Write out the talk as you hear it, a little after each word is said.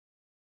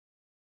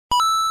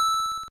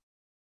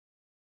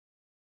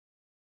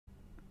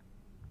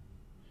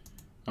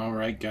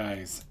Alright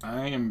guys,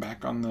 I am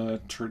back on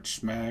the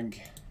Church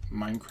Mag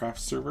Minecraft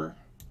server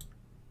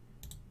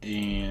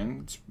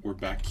and we're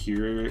back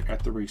here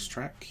at the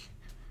racetrack.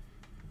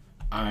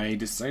 I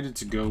decided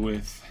to go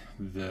with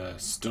the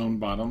stone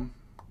bottom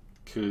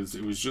because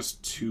it was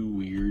just too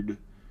weird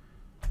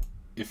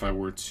if I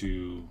were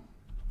to...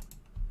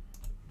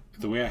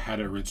 The way I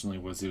had it originally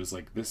was it was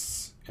like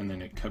this and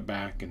then it cut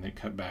back and then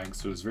cut back,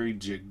 so it was very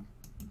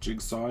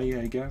jigsaw-y,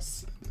 I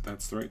guess, if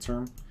that's the right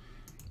term.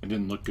 It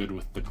didn't look good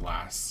with the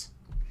glass.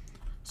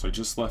 So I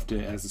just left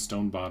it as a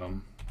stone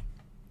bottom.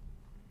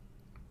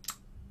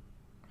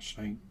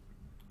 I'm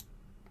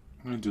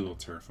gonna do a little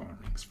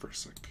terraforming rings for a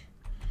sec.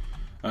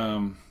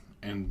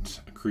 And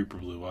a creeper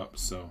blew up,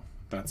 so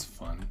that's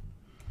fun.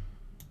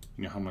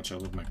 You know how much I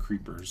love my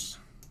creepers.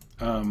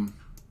 So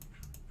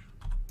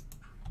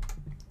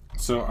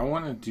I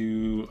want to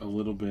do a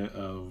little bit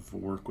of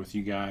work with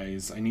you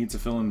guys. I need to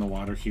fill in the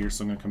water here,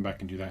 so I'm gonna come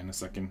back and do that in a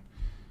second.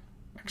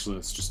 Actually,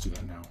 let's just do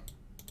that now.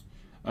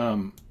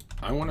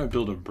 I want to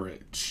build a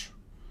bridge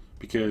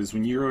because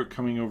when you're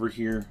coming over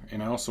here,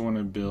 and I also want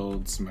to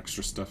build some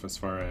extra stuff as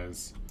far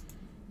as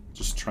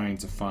just trying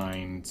to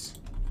find...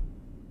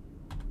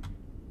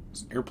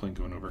 There's an airplane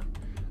going over.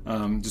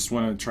 Just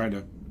want to try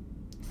to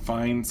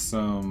find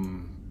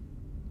some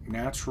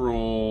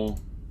natural...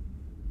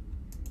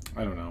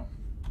 I don't know.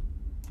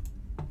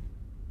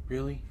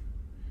 Really?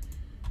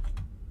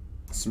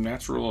 Some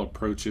natural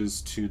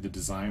approaches to the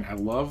design. I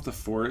love the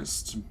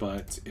forest,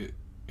 but it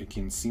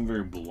can seem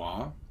very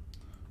blah,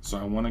 so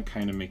I want to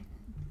kind of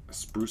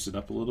spruce it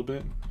up a little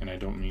bit, and I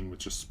don't mean with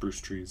just spruce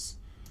trees,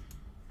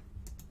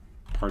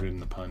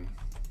 pardon the pun,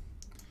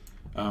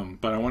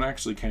 but I want to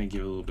actually kind of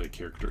give a little bit of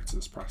character to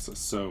this process.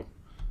 So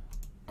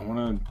I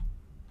want to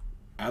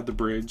add the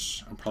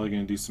bridge. I'm probably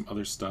going to do some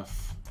other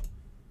stuff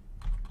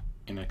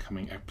in a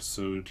coming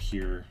episode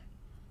here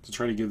to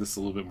try to give this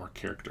a little bit more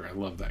character. I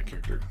love that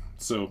character.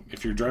 So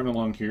if you're driving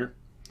along here,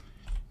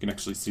 you can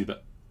actually see the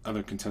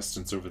other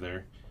contestants over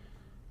there.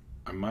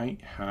 I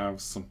might have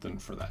something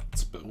for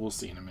that, but we'll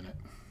see in a minute.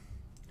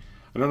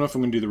 I don't know if I'm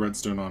going to do the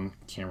redstone on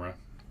camera,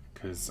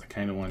 because I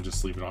kind of want to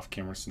just leave it off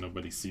camera so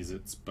nobody sees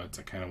it, but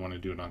I kind of want to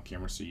do it on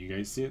camera so you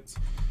guys see it.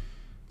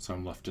 So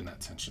I'm left in that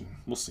tension.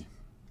 We'll see.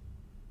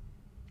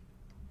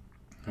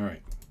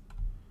 Alright.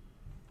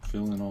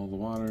 Fill in all the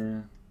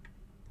water.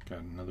 Got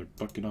another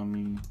bucket on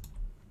me.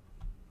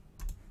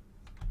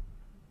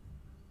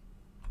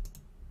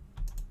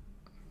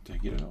 Did I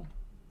get it all?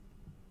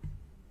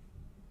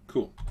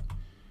 Cool.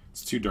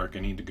 It's too dark.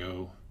 I need to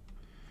go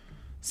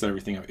set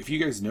everything up. If you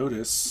guys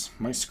notice,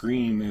 my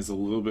screen is a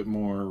little bit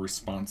more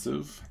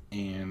responsive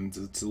and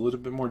it's a little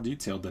bit more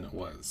detailed than it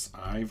was.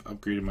 I've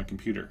upgraded my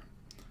computer.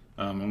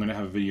 I'm going to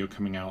have a video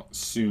coming out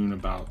soon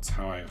about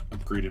how I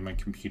upgraded my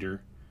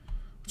computer,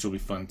 which will be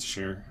fun to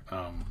share.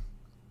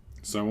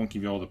 So I won't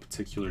give you all the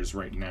particulars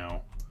right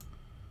now,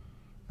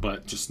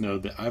 but just know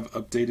that I've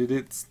updated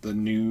it. The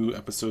new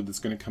episode that's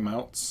going to come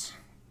out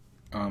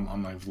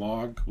on my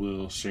vlog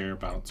will share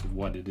about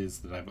what it is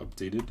that I've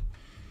updated,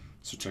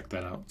 so check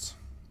that out.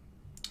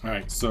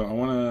 Alright, so I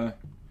want to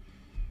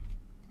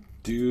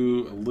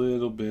do a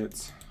little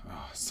bit...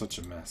 Oh, such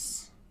a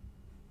mess.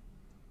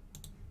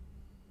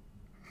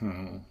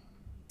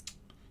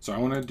 So I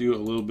want to do a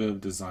little bit of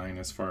design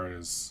as far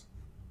as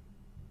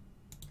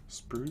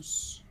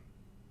spruce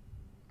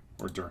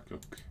or dark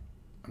oak.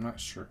 I'm not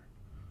sure.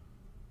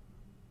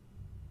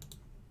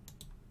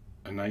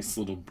 A nice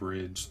little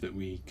bridge that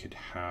we could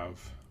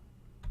have.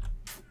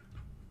 If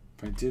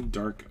I did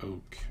dark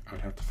oak, I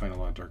would have to find a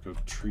lot of dark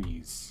oak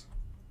trees.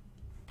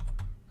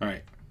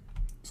 Alright,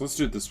 so let's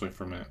do it this way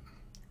for a minute.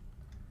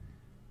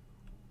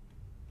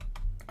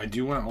 I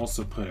do want to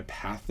also put a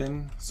path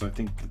in, so I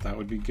think that that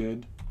would be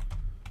good.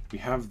 We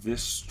have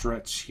this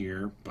stretch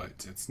here,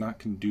 but it's not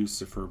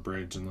conducive for a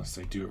bridge unless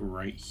I do it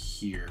right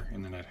here,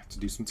 and then I'd have to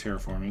do some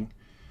terraforming.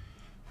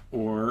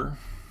 Or...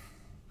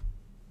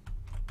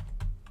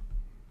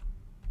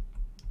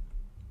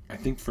 I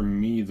think for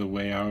me, the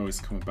way I always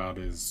come about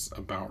is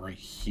about right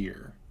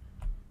here.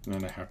 And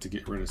then I have to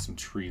get rid of some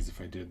trees if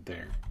I did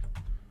there.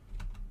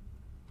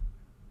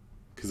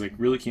 Because I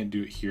really can't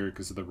do it here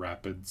because of the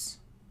rapids.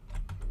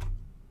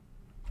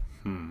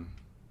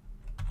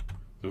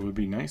 It would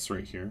be nice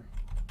right here.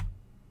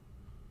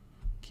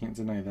 Can't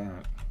deny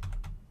that.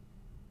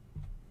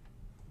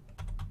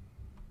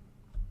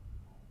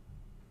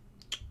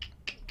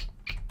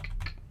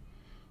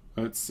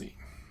 Let's see.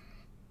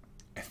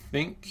 I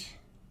think...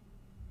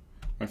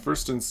 my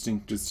first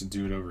instinct is to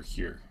do it over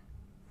here,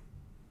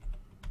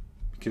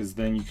 because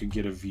then you could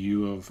get a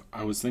view of...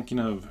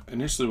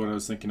 initially what I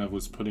was thinking of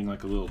was putting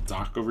like a little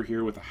dock over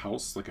here with a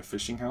house, like a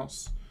fishing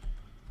house,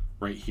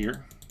 right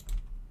here.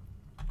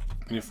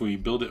 And if we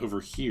build it over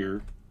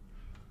here,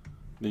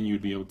 then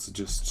you'd be able to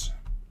just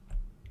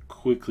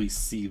quickly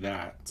see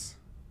that.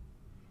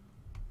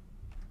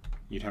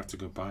 You'd have to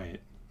go buy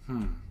it.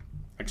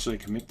 Actually, I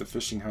can make the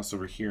fishing house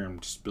over here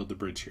and just build the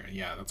bridge here.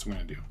 Yeah, that's what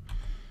I'm gonna do.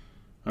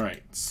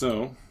 Alright,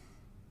 so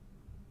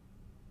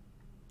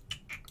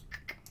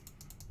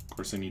of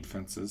course I need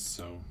fences,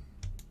 so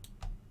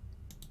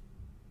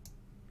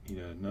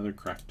Need another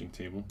crafting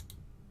table.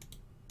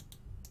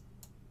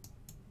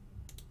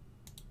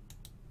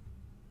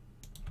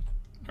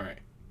 Alright.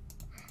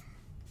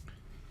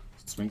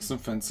 Let's make some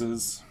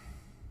fences.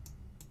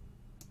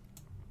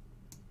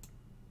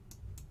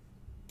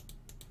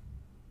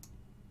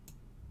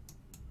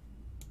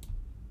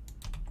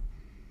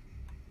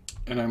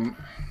 And I'm...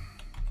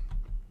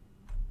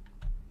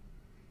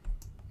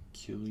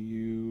 Kill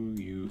you,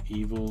 you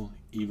evil,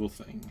 evil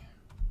thing.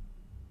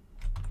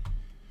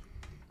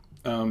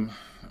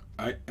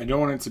 I don't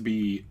want it to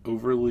be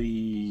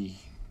overly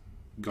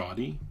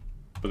gaudy,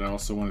 but I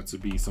also want it to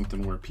be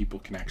something where people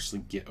can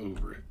actually get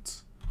over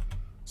it.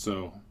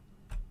 So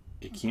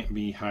it can't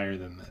be higher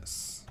than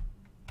this,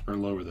 or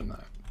lower than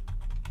that.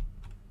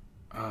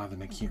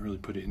 Then I can't really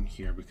put it in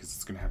here because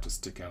it's going to have to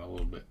stick out a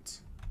little bit.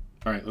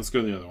 Alright, let's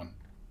go to the other one.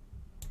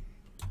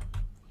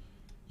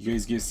 You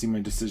guys get to see my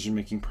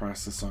decision-making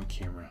process on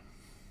camera.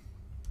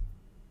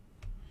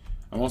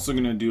 I'm also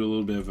going to do a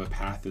little bit of a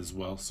path as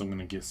well, so I'm going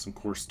to get some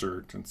coarse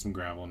dirt and some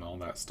gravel and all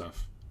that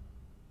stuff.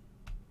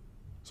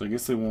 So I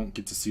guess they won't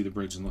get to see the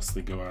bridge unless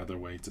they go out of their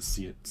way to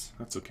see it.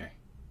 That's okay.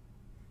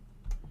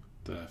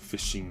 The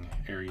fishing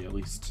area at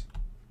least.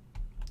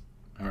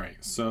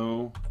 Alright,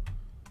 so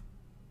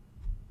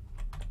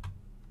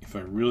if I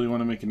really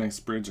want to make a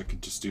nice bridge, I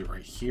could just do it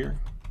right here.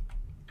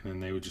 And then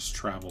they would just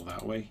travel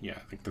that way. Yeah,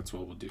 I think that's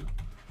what we'll do.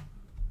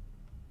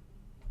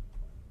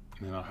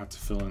 And then I'll have to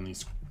fill in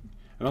these.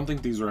 I don't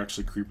think these are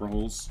actually creeper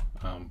holes,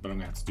 but I'm going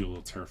to have to do a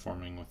little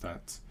terraforming with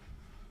that.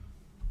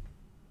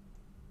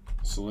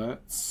 So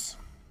let's...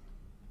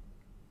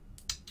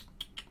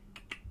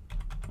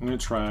 I'm going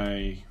to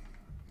try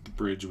the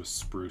bridge with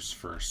spruce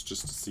first,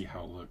 just to see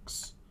how it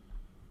looks.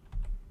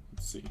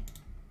 Let's see.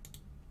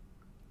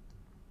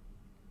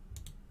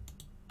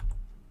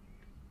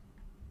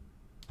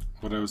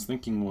 What I was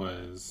thinking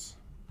was...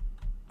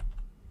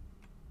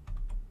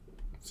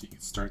 So you can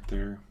start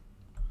there.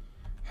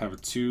 Have a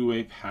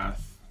two-way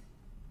path.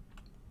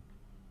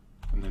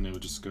 And then it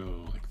would just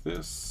go like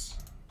this.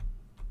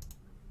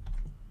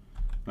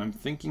 And I'm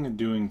thinking of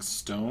doing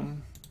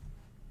stone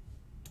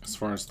as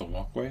far as the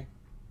walkway.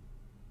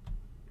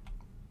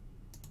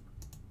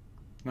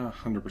 Not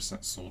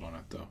 100% sold on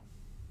it though.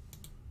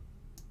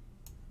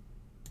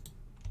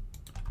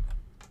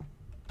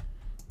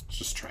 Let's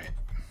just try it.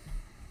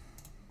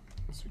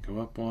 So we go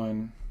up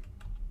one.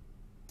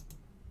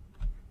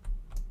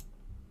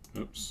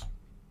 Oops.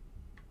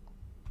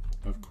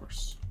 Of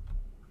course.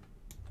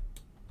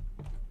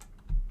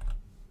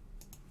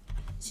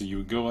 So you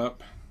would go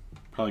up,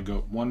 probably go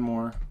up one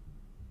more.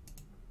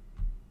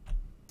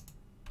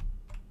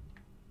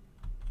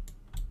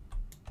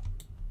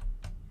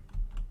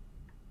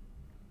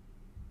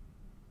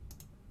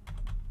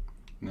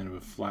 And then it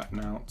would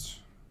flatten out.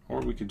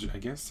 Or we could, I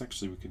guess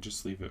actually we could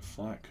just leave it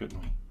flat,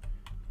 couldn't we?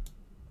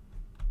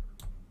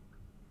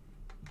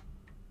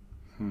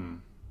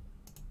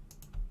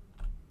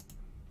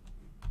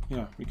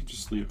 Yeah, we could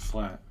just leave it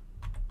flat.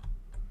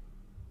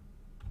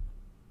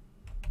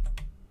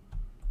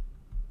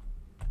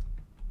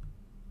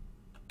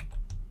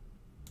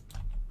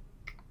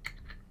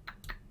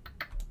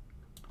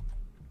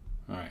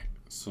 Alright,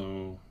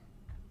 so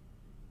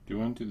do you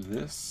want to do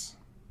this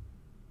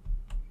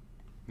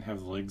and have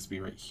the legs be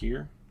right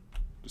here?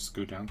 Just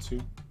go down to?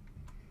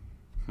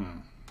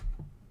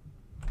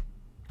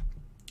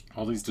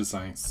 All these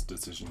design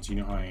decisions, you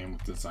know how I am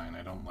with design.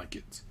 I don't like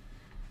it.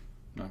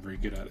 I'm not very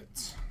good at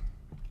it.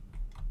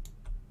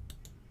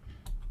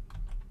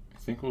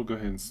 I think we'll go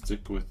ahead and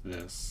stick with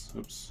this.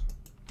 Oops.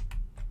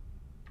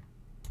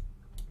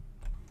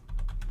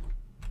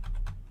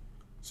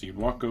 So you'd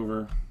walk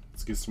over.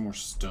 Let's get some more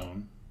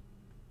stone.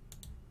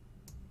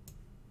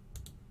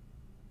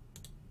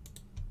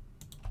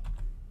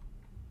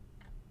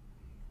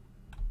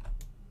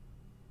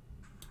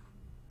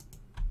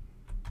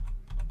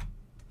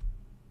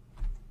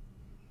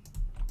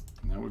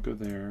 And that would go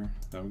there.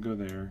 That would go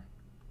there.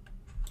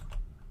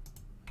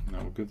 And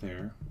that would go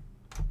there.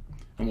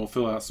 And we'll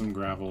fill out some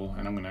gravel,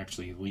 and I'm going to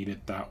actually lead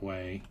it that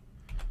way.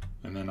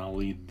 And then I'll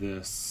lead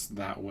this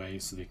that way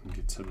so they can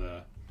get to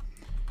the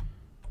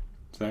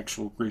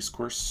actual race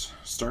course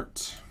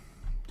start.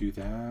 Do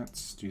that,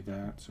 do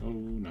that. Oh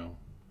no.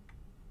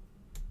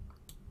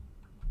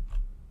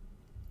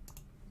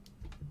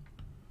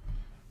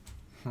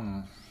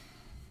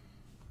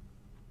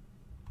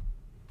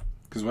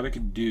 Because what I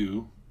could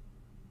do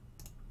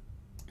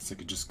is I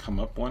could just come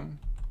up one.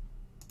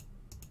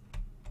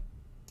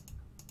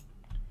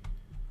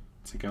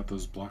 Take out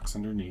those blocks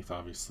underneath,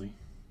 obviously.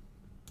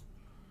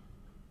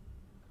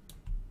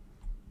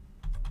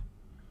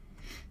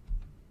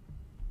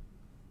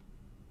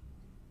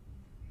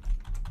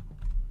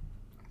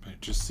 But it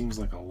just seems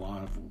like a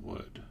lot of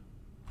wood.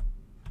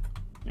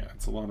 Yeah,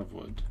 it's a lot of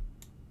wood.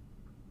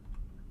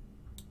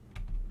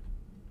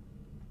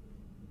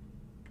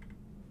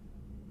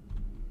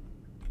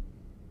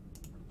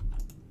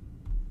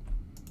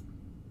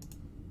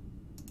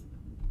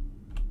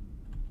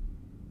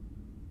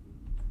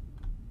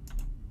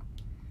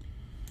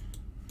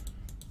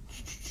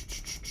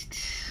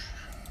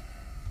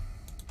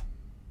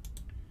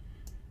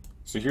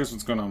 So here's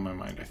what's going on in my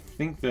mind. I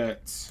think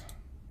that,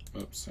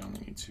 oops, I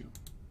only need 2.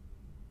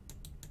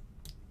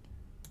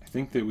 I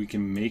think that we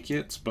can make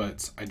it,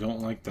 but I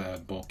don't like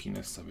the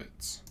bulkiness of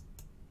it.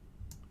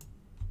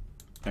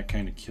 That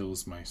kind of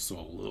kills my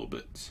soul a little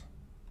bit.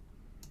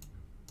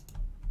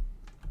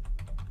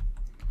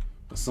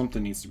 But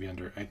something needs to be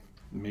under it.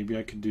 Maybe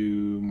I could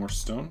do more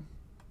stone.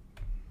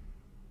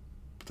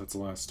 But that's a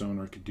lot of stone.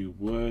 Or I could do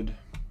wood.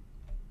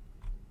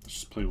 Let's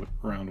just play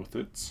around with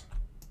it.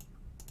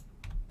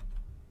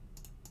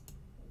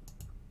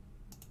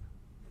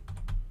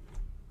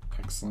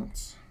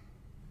 Excellent.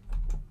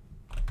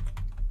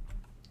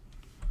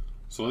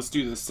 So let's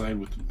do this side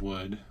with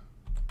wood.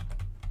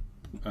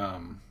 I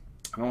don't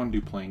want to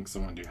do planks, I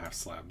want to do half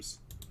slabs.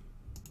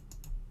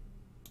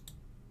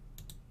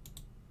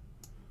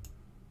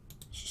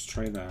 Let's just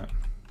try that.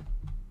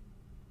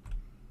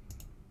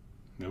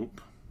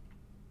 Nope.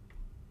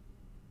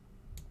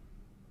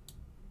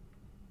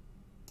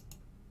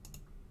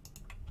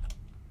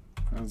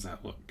 How does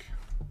that look?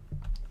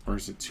 Or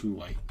is it too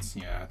light?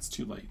 Yeah, it's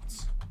too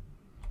light.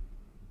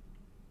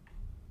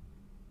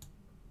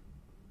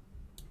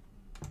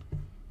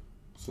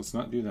 So let's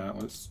not do that.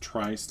 Let's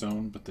try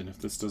stone, but then if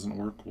this doesn't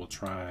work, we'll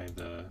try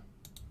the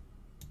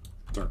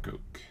dark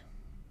oak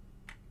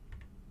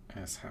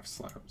as half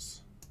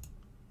slabs.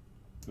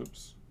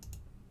 Oops.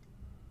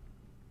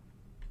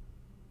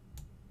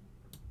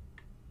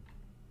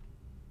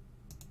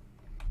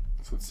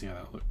 So let's see how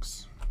that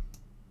looks.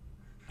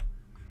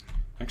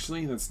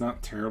 Actually, that's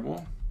not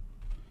terrible.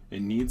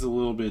 It needs a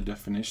little bit of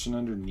definition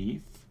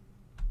underneath.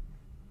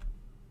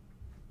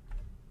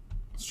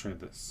 Let's try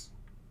this.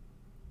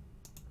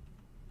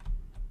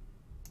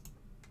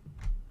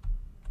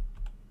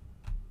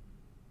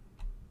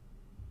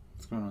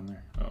 Going on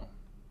there? Oh.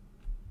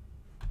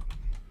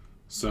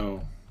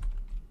 So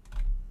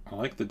I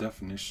like the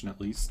definition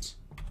at least.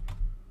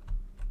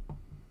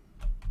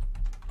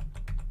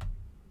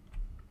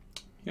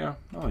 Yeah,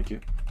 I like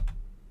it.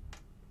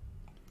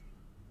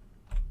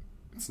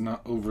 It's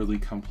not overly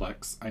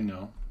complex, I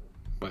know,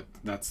 but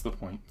that's the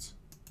point.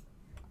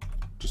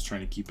 Just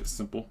trying to keep it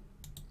simple.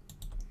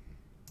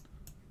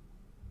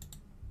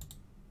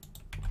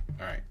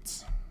 All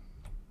right.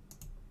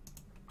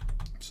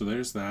 So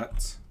there's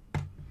that.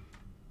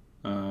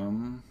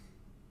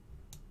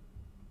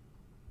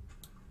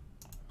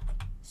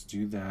 Let's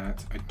do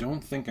that. I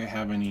don't think I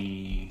have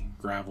any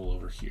gravel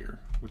over here,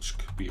 which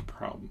could be a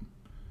problem.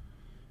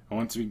 I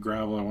want it to be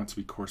gravel, I want it to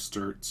be coarse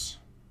dirt.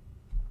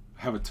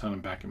 I have a ton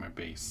of back in my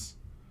base.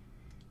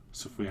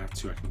 So if we have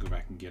to, I can go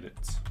back and get it.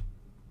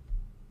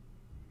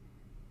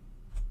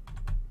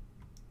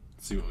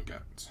 Let's see what we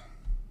got.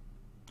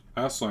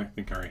 I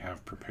think I already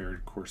have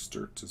prepared coarse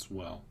dirt as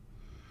well.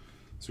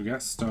 So we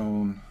got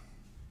stone,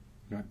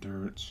 we got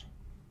dirt.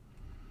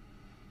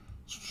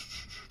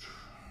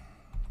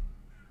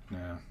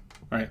 Yeah.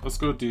 All right, let's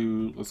go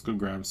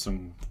grab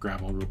some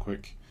gravel real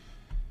quick.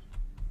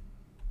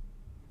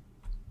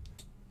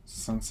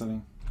 Sun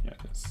setting? Yeah,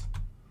 it is.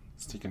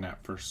 Let's take a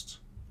nap first.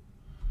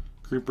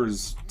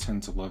 Creepers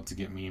tend to love to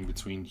get me in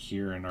between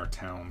here and our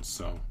town,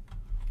 so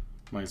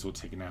might as well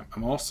take a nap.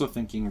 I'm also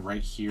thinking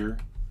right here,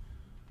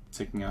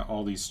 taking out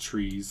all these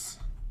trees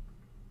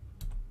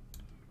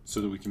so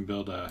that we can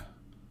build a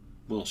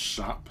little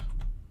shop.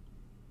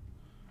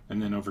 And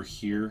then over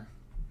here,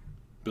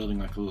 building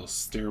like a little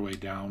stairway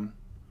down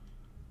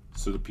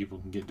so that people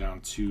can get down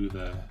to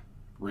the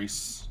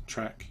race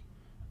track.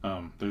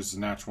 There's a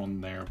natural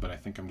one there, but I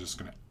think I'm just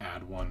going to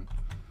add one.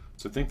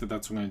 So I think that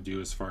that's what I'm going to do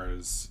as far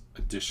as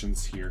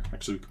additions here.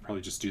 Actually, we could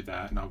probably just do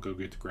that, and I'll go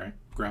get the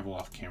gravel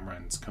off camera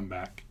and come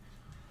back.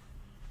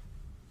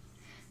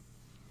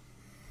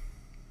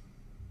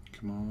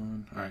 Come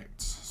on. All right,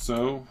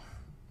 so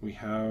we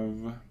have,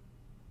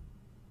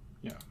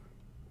 yeah.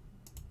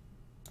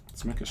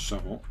 Let's make a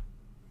shovel.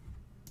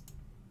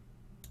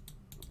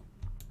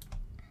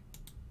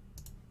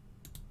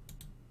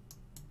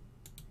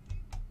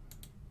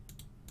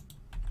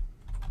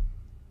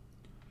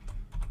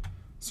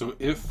 So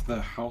if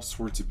the house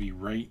were to be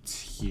right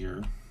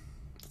here,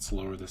 let's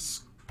lower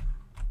this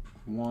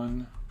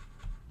one.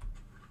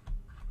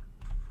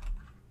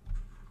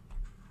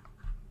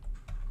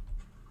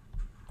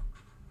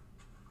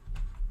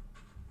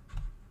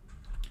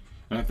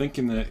 And I think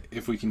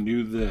if we can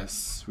do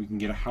this, we can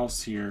get a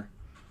house here.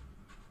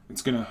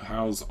 It's going to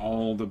house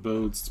all the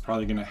boats. It's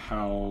probably going to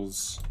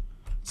house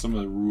some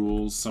of the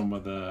rules, some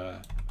of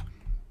the...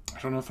 I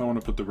don't know if I want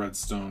to put the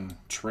redstone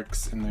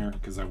tricks in there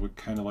because I would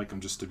kind of like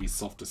them just to be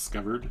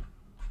self-discovered.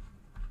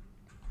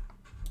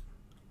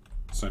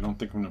 So I don't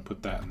think I'm going to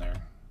put that in there.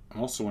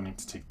 I'm also wanting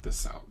to take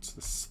this out,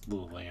 this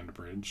little land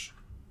bridge.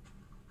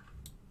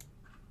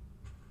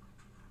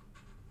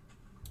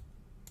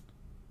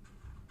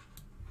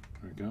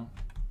 There we go.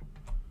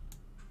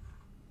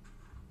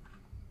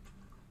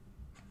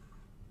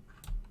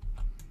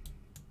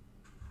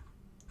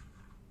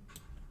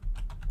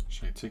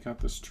 Should I take out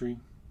this tree?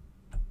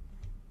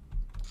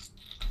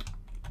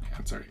 Yeah,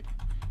 it's alright.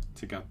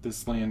 Take out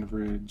this land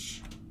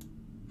bridge.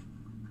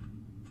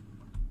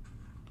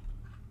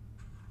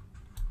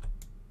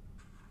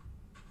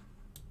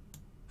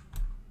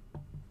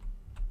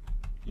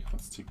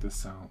 let's take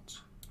this out.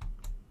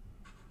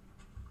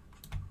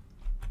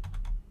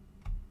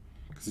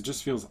 Because it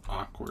just feels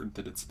awkward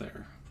that it's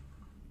there.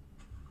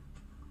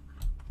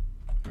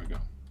 There we go.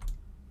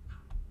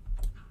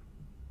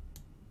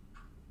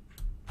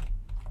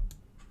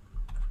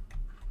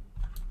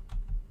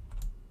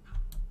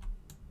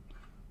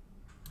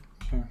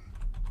 Okay.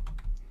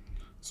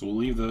 So we'll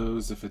leave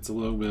those. If it's a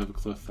little bit of a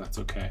cliff, that's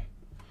okay.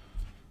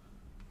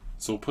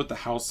 So we'll put the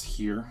house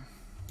here.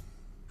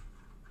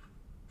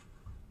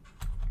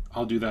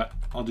 I'll do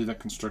that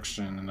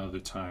construction another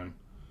time.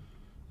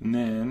 And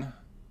then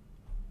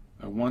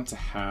I want to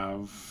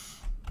have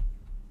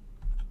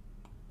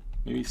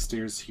maybe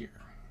stairs here.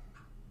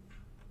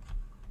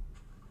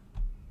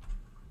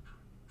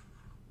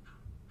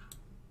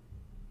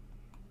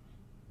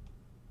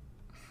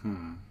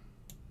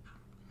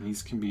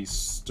 These can be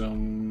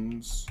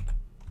stones.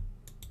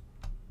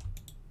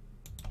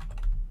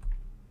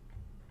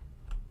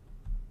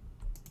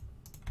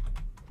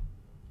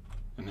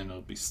 And then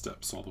it'll be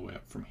steps all the way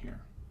up from here.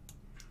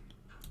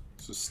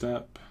 So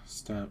step,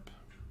 step.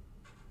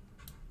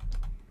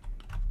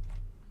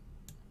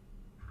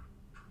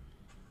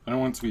 I don't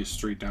want it to be a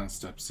straight down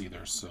steps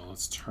either, so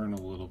let's turn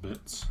a little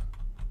bit.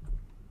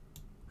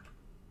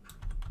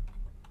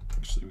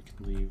 Actually, we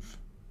can leave.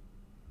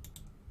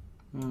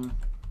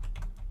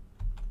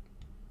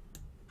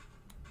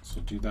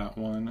 So do that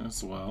one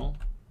as well.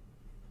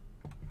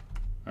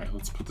 Alright,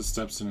 let's put the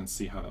steps in and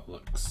see how that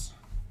looks.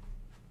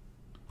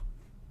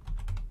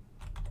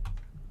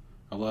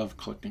 I love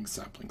collecting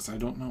saplings. I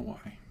don't know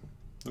why.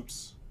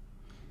 Oops.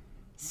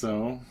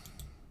 So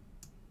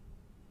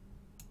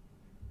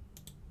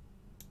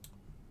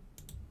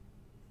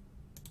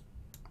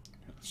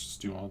let's just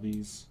do all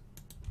these.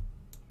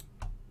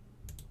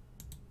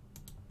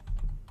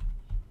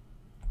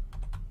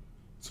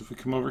 So if we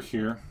come over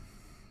here,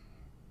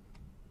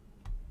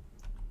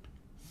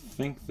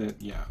 think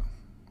that, yeah,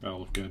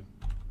 that'll look good.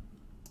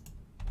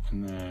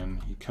 And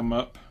then you come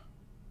up.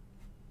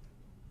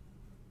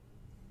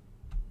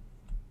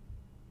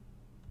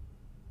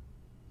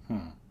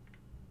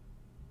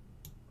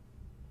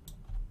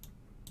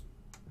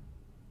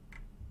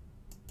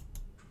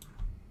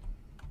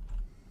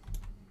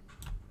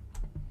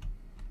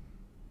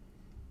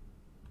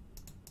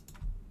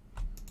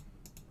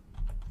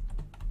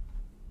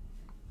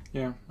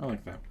 Yeah, I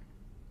like that.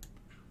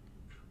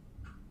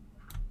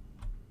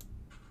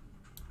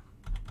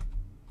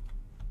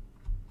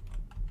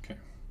 Okay.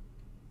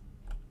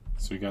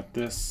 So we got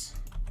this.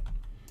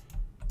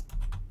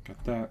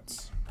 Got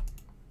that.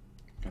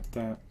 Got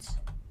that.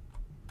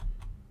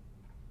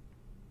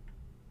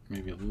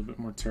 Maybe a little bit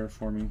more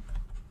terraforming.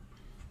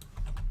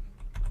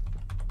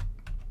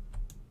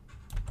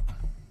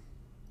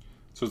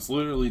 So it's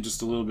literally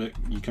just a little bit.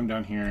 You come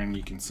down here and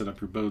you can set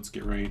up your boats,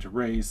 get ready to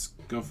race,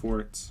 go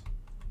for it.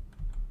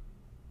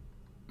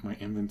 My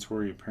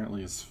inventory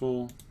apparently is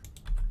full.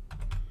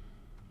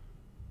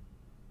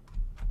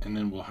 And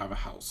then we'll have a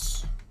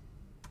house.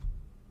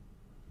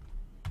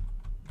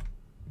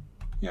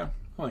 Yeah,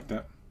 I like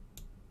that.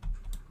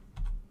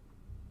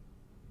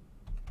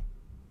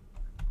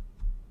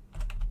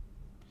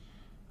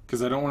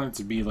 Because I don't want it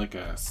to be like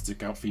a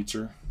stick out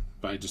feature,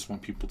 but I just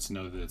want people to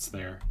know that it's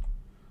there.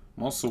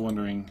 I'm also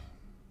wondering,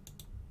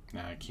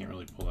 nah, I can't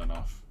really pull that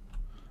off. I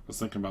was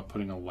thinking about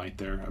putting a light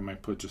there. I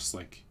might put just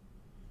like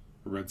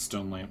a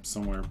redstone lamp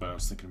somewhere, but I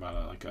was thinking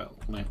about like a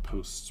lamp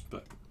post.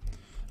 But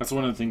that's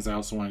one of the things I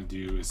also want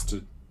to do, is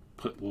to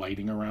put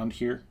lighting around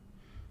here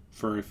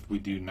for if we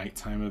do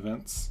nighttime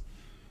events.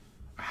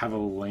 I have a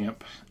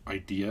lamp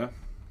idea,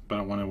 but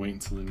I want to wait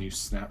until the new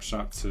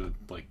snapshot to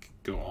like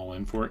go all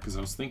in for it, because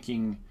I was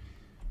thinking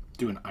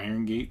doing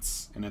iron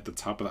gates, and at the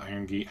top of the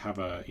iron gate have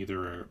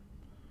either a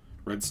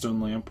redstone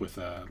lamp with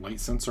a light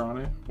sensor on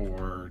it,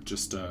 or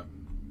just a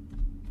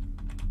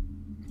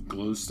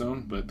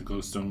glowstone, but the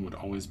glowstone would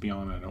always be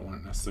on. I don't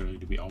want it necessarily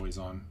to be always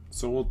on,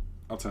 so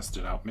I'll test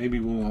it out. Maybe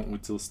we won't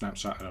wait till the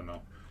snapshot. I don't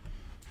know.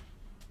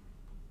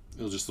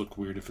 It'll just look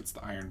weird if it's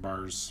the iron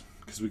bars,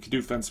 because we could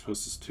do fence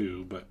posts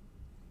too, but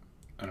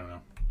I don't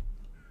know.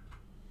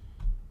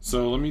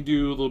 So let me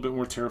do a little bit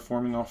more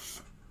terraforming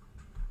off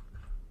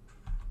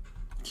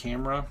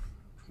camera.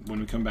 When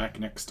we come back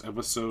next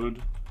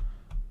episode,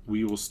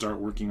 we will start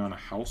working on a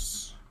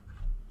house.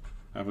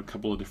 I have a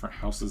couple of different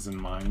houses in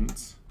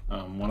mind.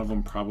 One of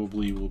them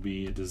probably will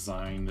be a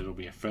design that'll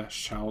be a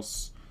fish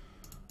house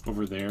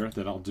over there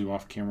that I'll do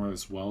off camera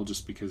as well,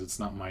 just because it's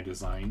not my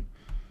design.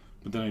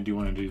 But then I do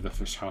want to do the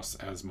fish house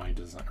as my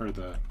design, or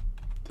the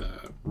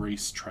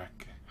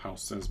racetrack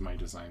house as my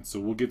design. So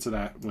we'll get to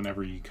that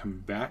whenever you come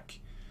back.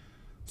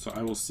 So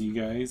I will see you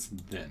guys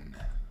then.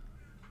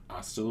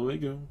 Hasta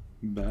luego.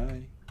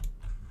 Bye.